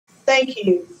Thank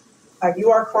you.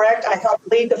 You are correct. I helped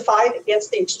lead the fight against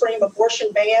the extreme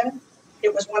abortion ban.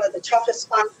 It was one of the toughest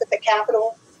fights at the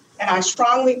Capitol. And I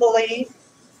strongly believe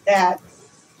that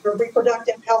your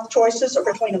reproductive health choices are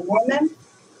between a woman,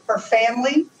 her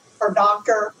family, her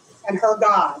doctor, and her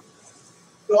God.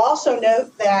 You'll also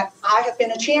note that I have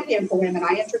been a champion for women.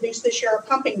 I introduced this year a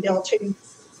pumping bill to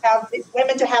have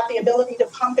women to have the ability to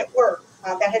pump at work.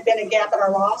 That had been a gap in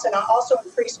our laws. And I also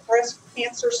increased breast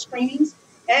cancer screenings.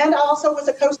 And I also was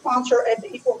a co-sponsor of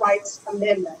the Equal Rights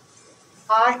Amendment.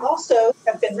 I also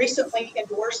have been recently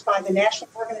endorsed by the National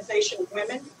Organization of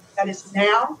Women, that is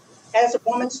now, as a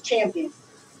woman's champion.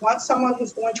 Want someone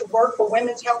who's going to work for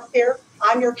women's health care?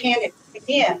 I'm your candidate.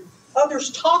 Again,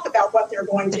 others talk about what they're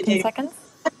going to do. Seconds.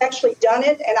 I've actually done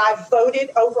it, and I've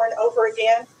voted over and over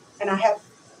again, and I have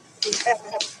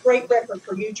a great record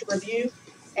for you to review,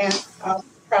 and I'm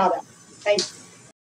proud of. Thank you.